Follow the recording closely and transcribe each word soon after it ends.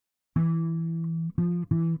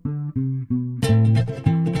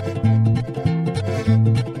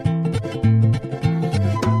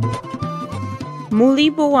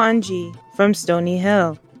Muli Bwanji from Stony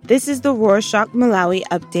Hill. This is the Rorschach Malawi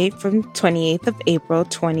update from 28th of April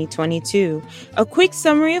 2022. A quick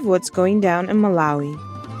summary of what's going down in Malawi.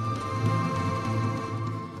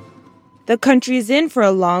 The country is in for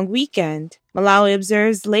a long weekend. Malawi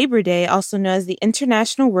observes Labor Day, also known as the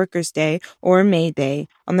International Workers' Day, or May Day,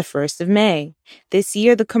 on the 1st of May. This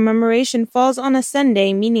year, the commemoration falls on a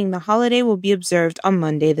Sunday, meaning the holiday will be observed on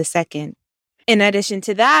Monday the 2nd. In addition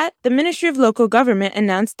to that, the Ministry of Local Government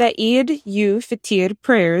announced that Eid Fitr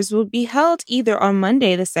prayers will be held either on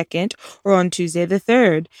Monday the 2nd or on Tuesday the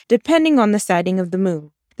 3rd, depending on the sighting of the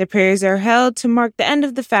moon. The prayers are held to mark the end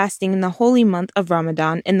of the fasting in the holy month of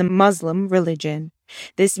Ramadan in the Muslim religion.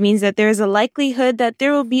 This means that there is a likelihood that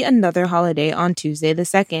there will be another holiday on Tuesday the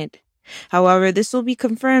 2nd. However, this will be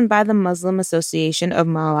confirmed by the Muslim Association of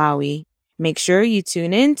Malawi. Make sure you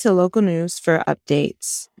tune in to local news for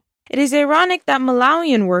updates. It is ironic that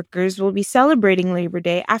Malawian workers will be celebrating Labor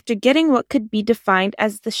Day after getting what could be defined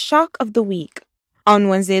as the shock of the week. On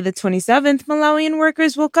Wednesday the 27th, Malawian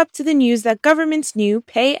workers woke up to the news that government's new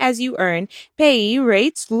pay-as-you-earn payee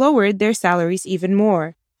rates lowered their salaries even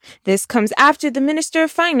more. This comes after the Minister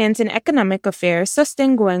of Finance and Economic Affairs,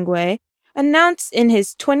 Sosten Gwengwe, announced in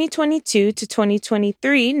his 2022 to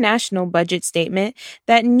 2023 national budget statement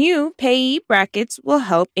that new payee brackets will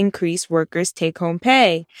help increase workers' take-home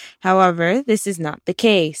pay. However, this is not the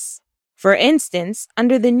case. For instance,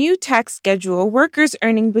 under the new tax schedule, workers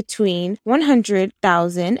earning between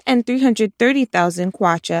 100,000 and 330,000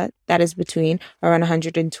 kwacha, that is between around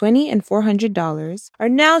 $120 and $400, are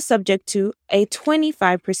now subject to a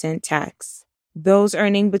 25% tax. Those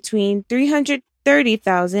earning between 330,000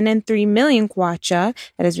 and 3 million kwacha,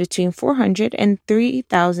 that is between $400 and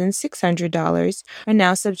 $3,600, are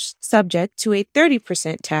now subject to a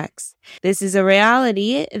 30% tax. This is a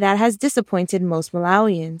reality that has disappointed most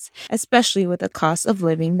Malawians, especially with the cost of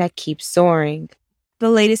living that keeps soaring. The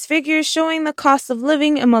latest figures showing the cost of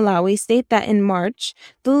living in Malawi state that in March,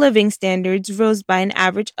 the living standards rose by an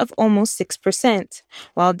average of almost 6%,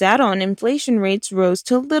 while data on inflation rates rose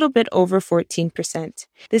to a little bit over 14%.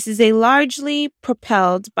 This is largely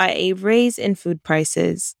propelled by a raise in food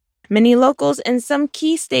prices. Many locals and some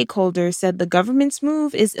key stakeholders said the government's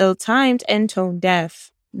move is ill-timed and tone-deaf.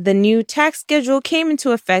 The new tax schedule came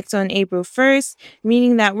into effect on April 1st,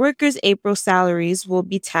 meaning that workers' April salaries will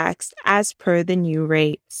be taxed as per the new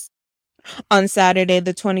rates. On Saturday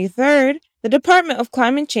the 23rd, the Department of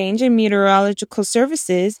Climate Change and Meteorological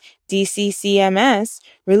Services, DCCMS,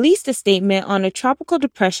 released a statement on a tropical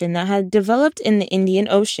depression that had developed in the Indian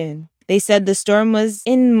Ocean. They said the storm was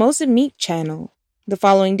in Mozambique Channel. The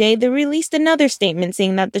following day, they released another statement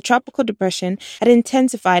saying that the tropical depression had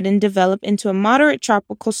intensified and developed into a moderate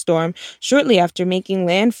tropical storm shortly after making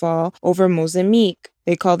landfall over Mozambique.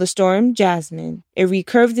 They call the storm Jasmine. It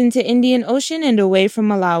recurved into Indian Ocean and away from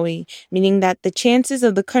Malawi, meaning that the chances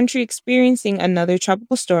of the country experiencing another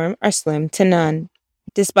tropical storm are slim to none.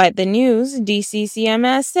 Despite the news,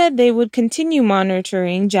 DCCMS said they would continue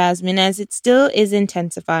monitoring Jasmine as it still is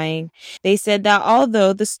intensifying. They said that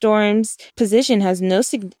although the storm's position has no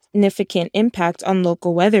significant impact on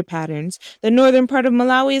local weather patterns, the northern part of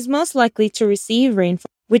Malawi is most likely to receive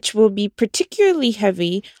rainfall, which will be particularly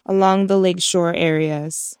heavy along the lakeshore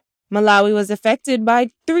areas. Malawi was affected by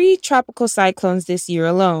 3 tropical cyclones this year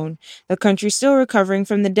alone. The country is still recovering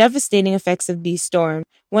from the devastating effects of these storms.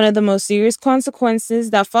 One of the most serious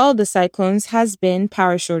consequences that followed the cyclones has been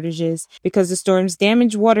power shortages because the storms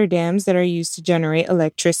damaged water dams that are used to generate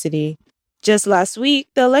electricity. Just last week,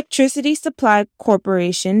 the Electricity Supply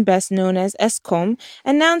Corporation, best known as ESCOM,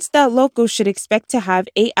 announced that locals should expect to have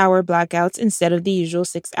 8-hour blackouts instead of the usual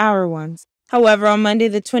 6-hour ones. However, on Monday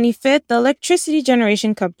the 25th, the electricity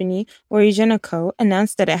generation company, Origeneco,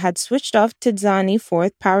 announced that it had switched off Tidzani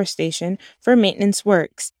 4th Power Station for maintenance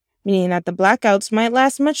works, meaning that the blackouts might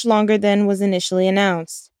last much longer than was initially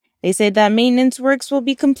announced. They said that maintenance works will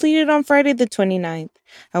be completed on Friday the 29th.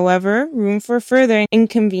 However, room for further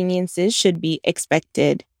inconveniences should be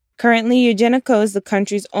expected. Currently, Origeneco is the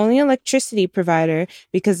country's only electricity provider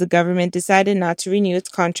because the government decided not to renew its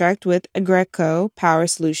contract with Aggreko Power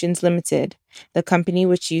Solutions Limited, the company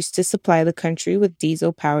which used to supply the country with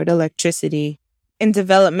diesel-powered electricity. In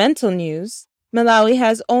developmental news, Malawi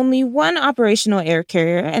has only one operational air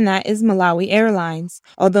carrier, and that is Malawi Airlines.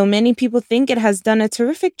 Although many people think it has done a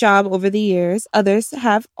terrific job over the years, others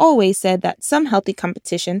have always said that some healthy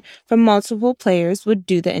competition from multiple players would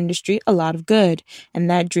do the industry a lot of good, and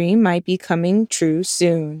that dream might be coming true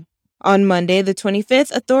soon. On Monday, the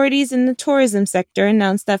 25th, authorities in the tourism sector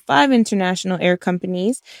announced that 5 international air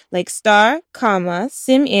companies like Star, Kama,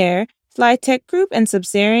 Sim Air, Flytech Group and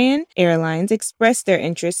Subsaharian Airlines expressed their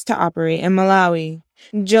interest to operate in Malawi.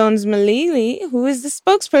 Jones Malili, who is the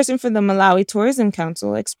spokesperson for the Malawi Tourism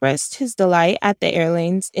Council, expressed his delight at the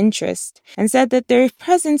airline's interest and said that their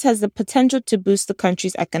presence has the potential to boost the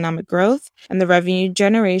country's economic growth and the revenue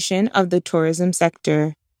generation of the tourism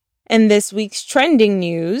sector. In this week's trending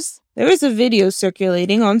news, there is a video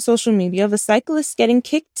circulating on social media of a cyclist getting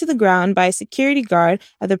kicked to the ground by a security guard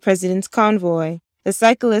of the president's convoy. The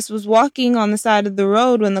cyclist was walking on the side of the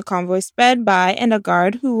road when the convoy sped by, and a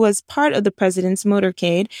guard who was part of the president's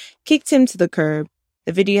motorcade kicked him to the curb.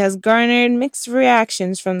 The video has garnered mixed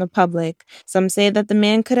reactions from the public. Some say that the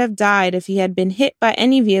man could have died if he had been hit by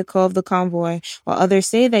any vehicle of the convoy, while others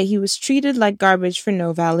say that he was treated like garbage for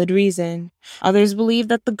no valid reason. Others believe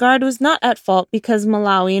that the guard was not at fault because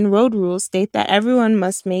Malawian road rules state that everyone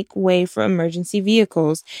must make way for emergency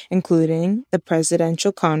vehicles, including the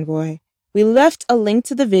presidential convoy. We left a link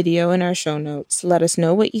to the video in our show notes. Let us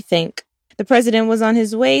know what you think. The president was on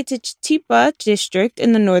his way to Chitipa district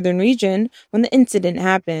in the northern region when the incident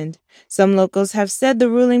happened. Some locals have said the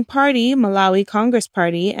ruling party, Malawi Congress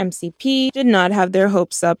Party, MCP, did not have their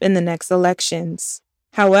hopes up in the next elections.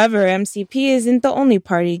 However, MCP isn't the only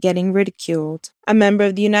party getting ridiculed. A member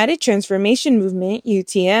of the United Transformation Movement,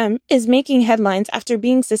 UTM, is making headlines after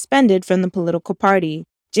being suspended from the political party.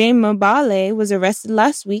 James Mobale was arrested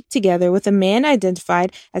last week together with a man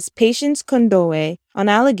identified as Patience Kondowe on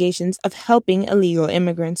allegations of helping illegal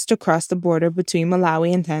immigrants to cross the border between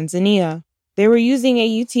Malawi and Tanzania. They were using a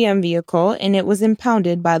UTM vehicle and it was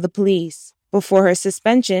impounded by the police. Before her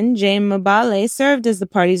suspension, James Mobale served as the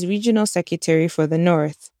party's regional secretary for the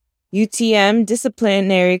North. UTM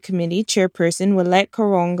Disciplinary Committee Chairperson Willette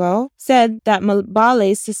Korongo said that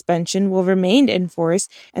Mobale's suspension will remain in force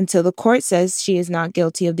until the court says she is not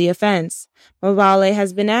guilty of the offense. Mobale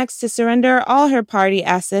has been asked to surrender all her party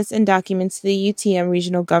assets and documents to the UTM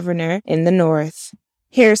regional governor in the North.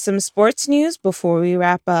 Here's some sports news before we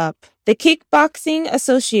wrap up. The Kickboxing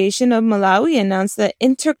Association of Malawi announced that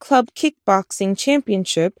Interclub Kickboxing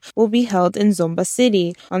Championship will be held in Zomba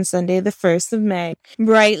City on Sunday, the 1st of May.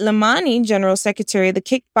 Bright Lamani, General Secretary of the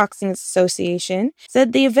Kickboxing Association,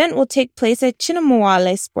 said the event will take place at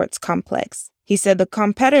Chinamawale Sports Complex. He said the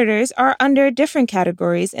competitors are under different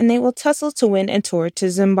categories and they will tussle to win a tour to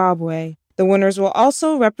Zimbabwe. The winners will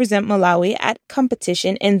also represent Malawi at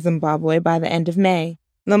competition in Zimbabwe by the end of May.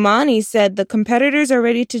 Lamani said the competitors are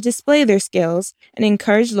ready to display their skills and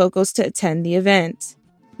encourage locals to attend the event.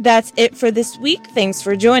 That's it for this week. Thanks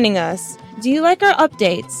for joining us. Do you like our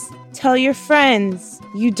updates? Tell your friends.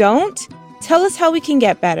 You don't? Tell us how we can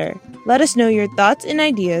get better. Let us know your thoughts and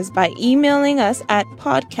ideas by emailing us at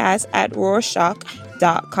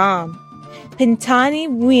podcast@rorschach.com. Pintani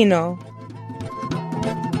Bueno.